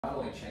not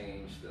only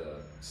change the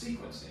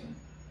sequencing,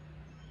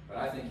 but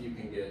I think you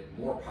can get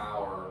more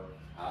power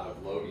out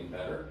of loading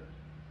better.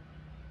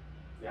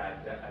 Yeah,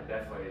 I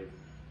definitely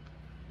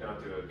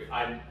don't do a good,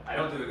 I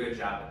don't do a good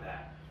job at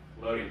that,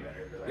 loading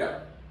better.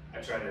 Yep.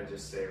 I try to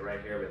just stay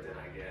right here, but then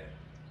I get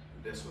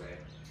this way.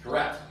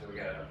 Correct. So we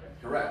got it, okay.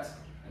 Correct.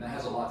 And that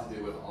has a lot to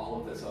do with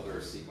all of this other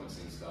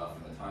sequencing stuff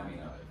and the timing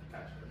of it.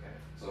 Gotcha, okay.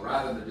 So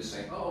rather than just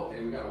saying, oh,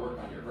 okay, we got to work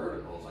on your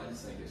verticals, I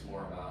just think it's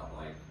more about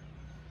like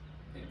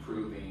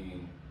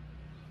improving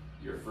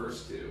your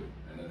first two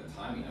and then the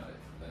timing of it.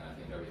 Then I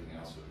think everything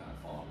else would kind of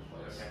fall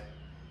into place. Okay.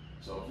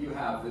 So if you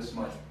have this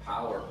much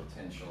power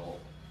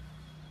potential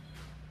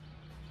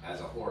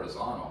as a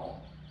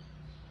horizontal,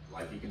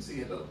 like you can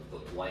see the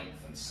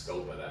length and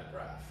scope of that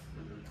graph,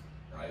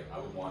 right? I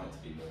would want it to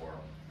be more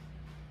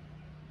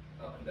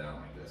up and down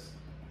like this.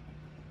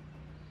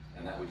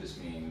 And that would just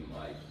mean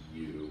like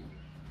you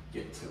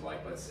get to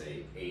like, let's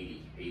say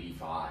 80,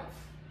 85.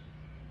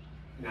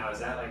 Now is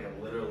that like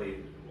a literally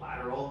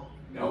lateral?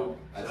 Nope.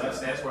 So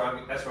that's where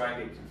I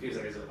get confused.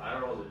 Like, is it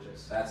lateral or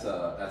just? That's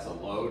a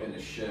load and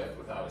a shift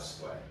without a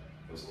sway.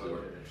 It's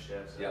load and a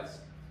shift. So Yes.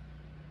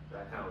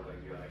 That kind of like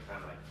you're like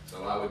kind of like.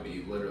 So I would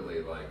be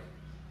literally like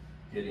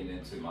getting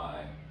into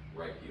my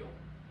right heel.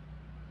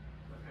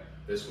 Okay.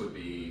 This would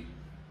be,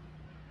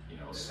 you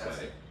know,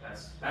 sway.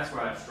 That's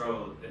where I've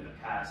struggled in the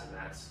past, and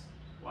that's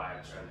why I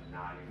try to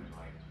not even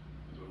like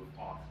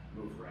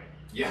move right.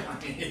 Yeah,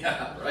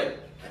 yeah, right.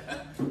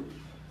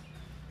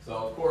 So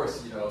of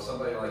course, you know,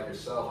 somebody like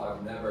yourself,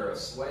 a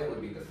sway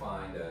would be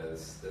defined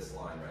as this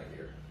line right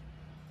here.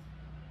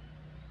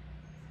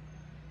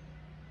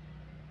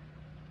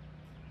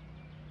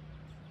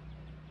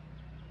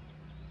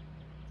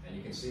 And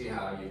you can see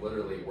how you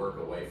literally work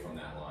away from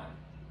that line.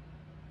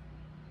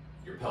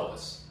 Your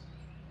pelvis.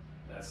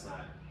 That's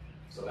not.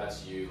 So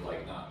that's you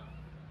like not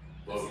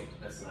loading.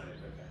 That's not it.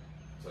 Okay.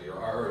 So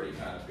you're already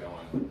kind of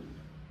going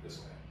this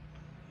way.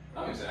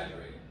 I'm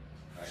exaggerating,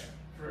 right?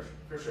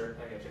 For sure,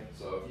 I get you.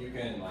 So if you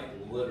can like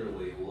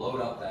literally load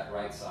up that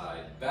right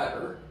side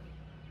better,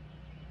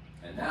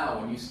 and now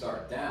when you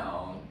start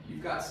down,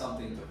 you've got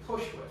something to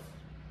push with.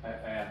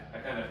 I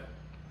kind of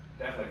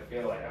definitely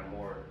feel like I'm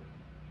more.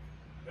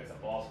 It's a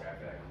ball scrap. I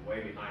feel like I'm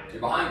way behind it.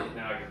 You're behind it.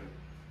 Now I can.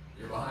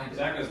 You're behind it.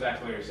 That goes back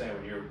to what you're saying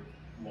when you're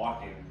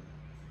walking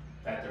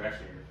that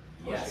direction.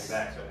 You're pushing Yes.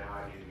 back. So now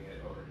I need to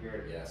get over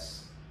here.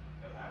 Yes.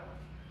 To go that way.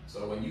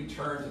 So when you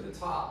turn to the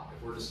top,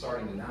 if we're just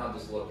starting to now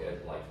just look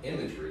at like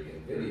imagery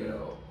and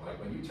video,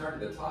 like when you turn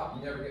to the top,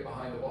 you never get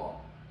behind the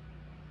ball.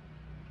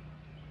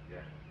 Yeah.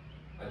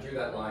 I drew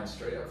that line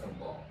straight up from the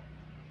ball.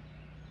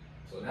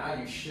 So now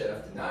you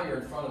shift, and now you're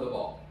in front of the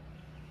ball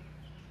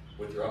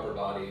with your upper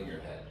body and your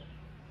head.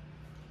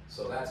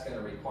 So that's going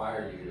to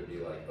require you to be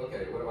like,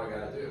 okay, what do I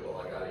got to do?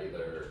 Well, I got to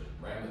either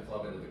ram the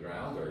club into the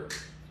ground or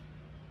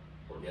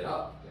get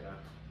up. Yeah.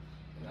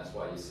 And that's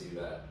why you see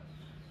that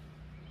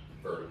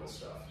vertical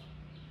stuff.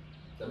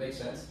 Does that make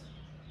sense?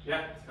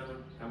 Yeah. It's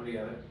coming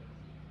together.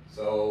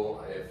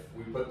 So if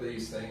we put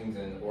these things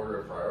in order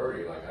of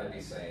priority, like I'd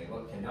be saying,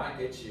 look, can I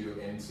get you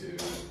into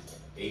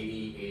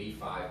 80,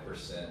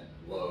 85%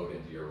 load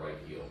into your right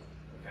heel?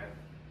 Okay.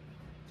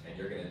 And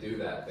you're going to do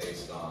that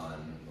based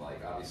on,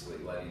 like, obviously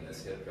letting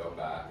this hip go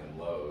back and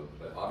load.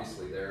 But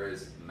obviously there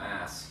is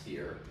mass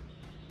here.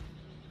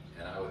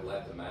 And I would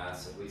let the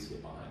mass at least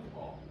get behind the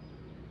ball.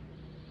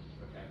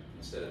 Okay.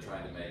 Instead of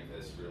trying to make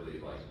this really,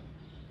 like,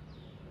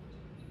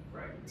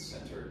 Right.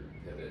 centered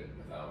pivot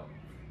without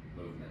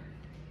movement.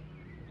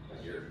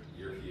 But you're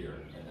here,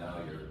 and now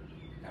you're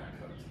kind of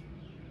cooked.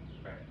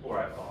 Right. Or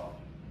I fall.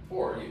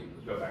 Or you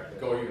Go back.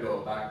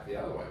 go back the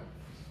other way.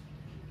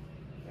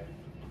 Okay.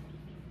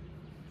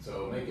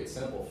 So make it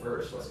simple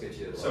first. Let's get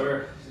you to So load.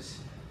 we're just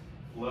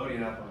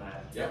loading up on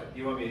that. Yep.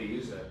 You want me to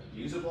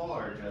use a ball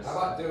or just? How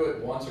about do it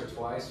once or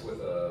twice with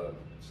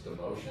just a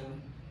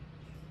motion,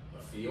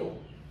 a feel?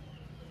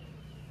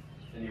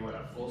 And you want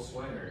a full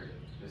swing or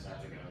just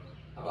have to go?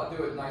 How about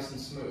do it nice and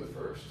smooth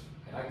first?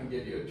 And I can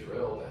give you a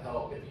drill to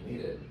help if you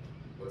need it.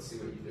 Let's see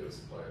what you do as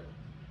a player.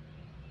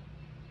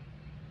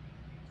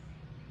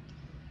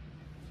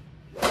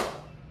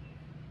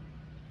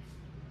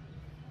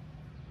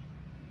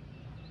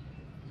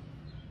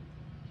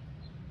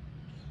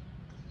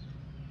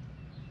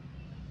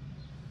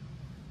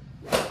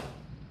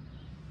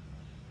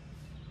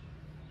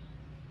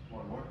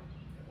 One more.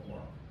 One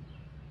more.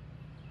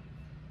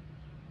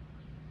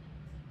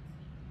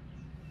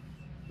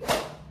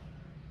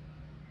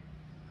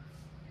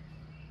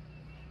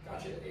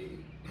 Got you at 80.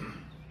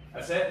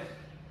 That's it?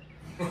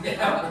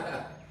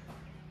 Yeah.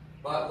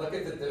 But look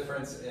at the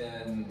difference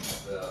in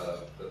the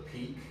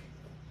peak.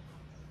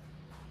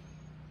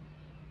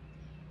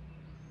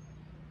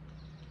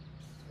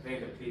 I think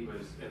the peak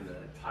was in the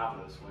top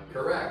of the swing.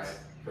 Correct.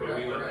 Right? Correct,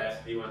 We want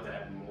correct. that. You want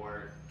that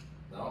more.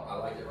 No, I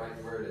like it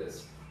right where it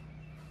is.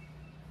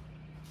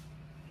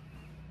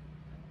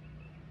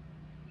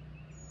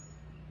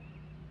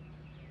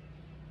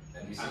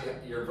 And you see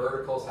your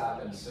verticals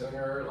happen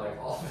sooner, like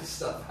all this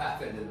stuff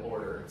happened in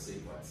order and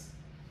sequence.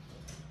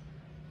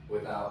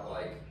 Without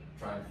like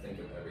trying to think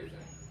of everything.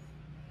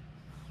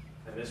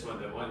 And this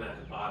one, the one at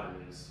the bottom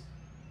is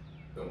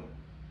Boom.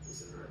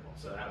 the vertical.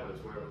 So that was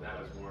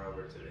more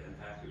over to the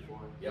impact before.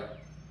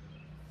 Yep.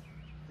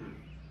 Hmm.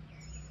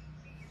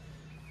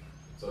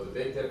 So the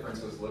big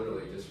difference was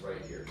literally just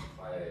right here.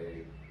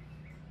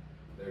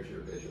 There's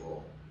your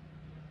visual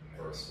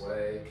for a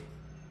sway.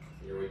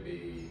 Here would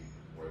be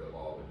where the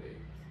ball would be.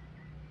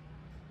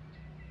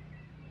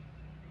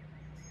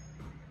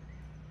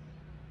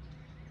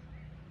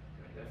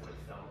 I definitely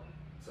felt.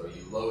 So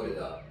you load it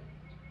up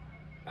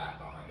back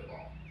behind the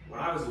ball. When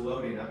I was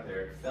loading up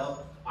there,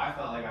 I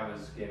felt like I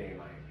was getting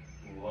like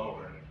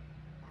lower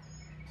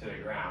to the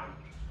ground,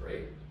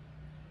 Great.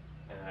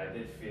 and I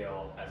did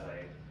feel as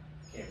I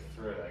came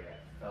through, like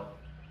I felt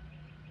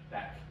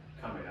that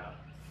coming up.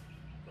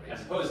 Great.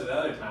 As opposed to the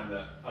other time,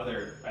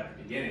 at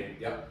the beginning,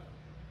 Yep.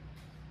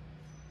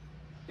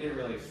 didn't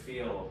really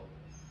feel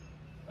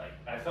like,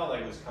 I felt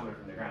like it was coming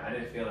from the ground. I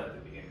didn't feel it at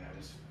the beginning.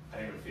 I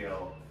didn't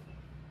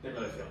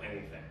really feel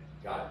anything.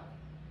 Got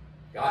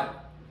it. Got it.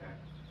 Okay.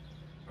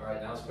 All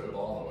right, now let's put a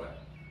ball away.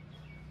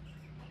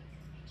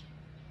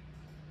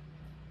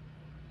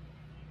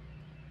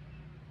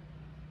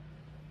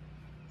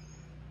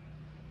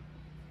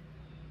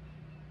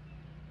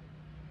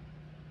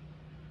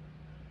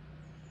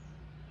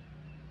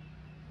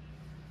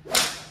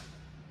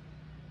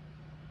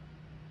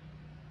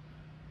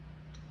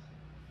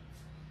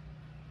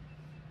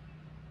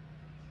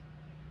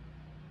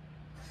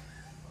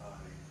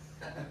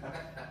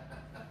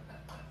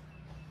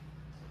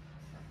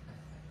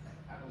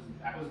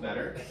 That was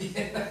better.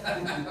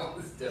 That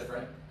was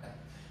different.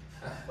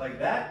 Like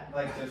that,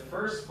 like the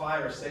first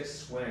 5 or 6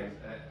 swings,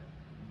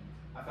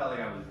 I felt like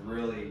I was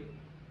really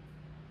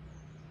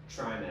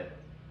trying to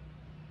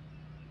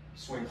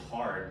swing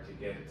hard to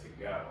get it to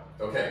go.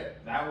 Okay.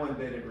 That one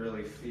didn't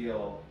really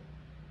feel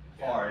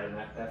hard, and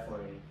that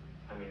definitely,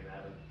 I mean,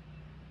 that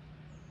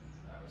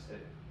was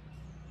hit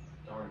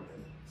darn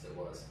good. So it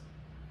was.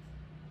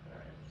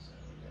 Alright, so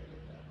we gotta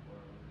get that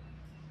one.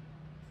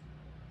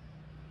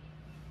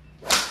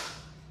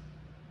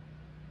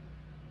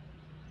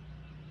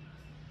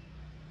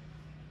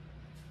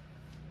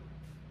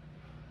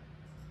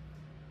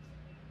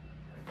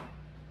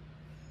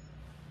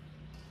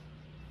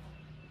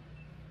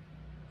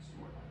 Some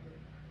more down here.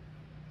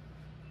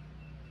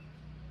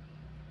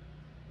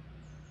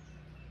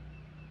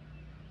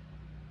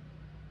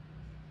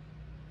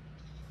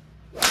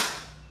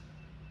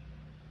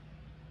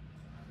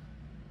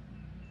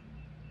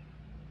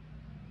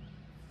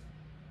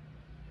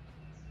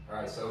 All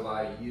right, so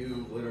by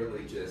you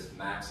literally just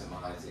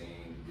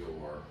maximizing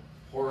your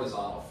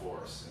horizontal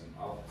force, and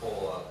I'll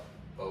pull up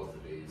both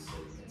of these so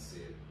you can see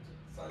it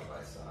side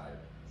by side,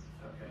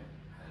 Okay.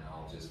 and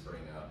I'll just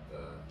bring up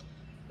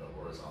the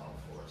horizontal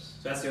force.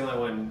 So that's the only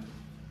one.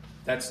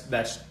 That's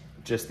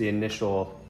just the initial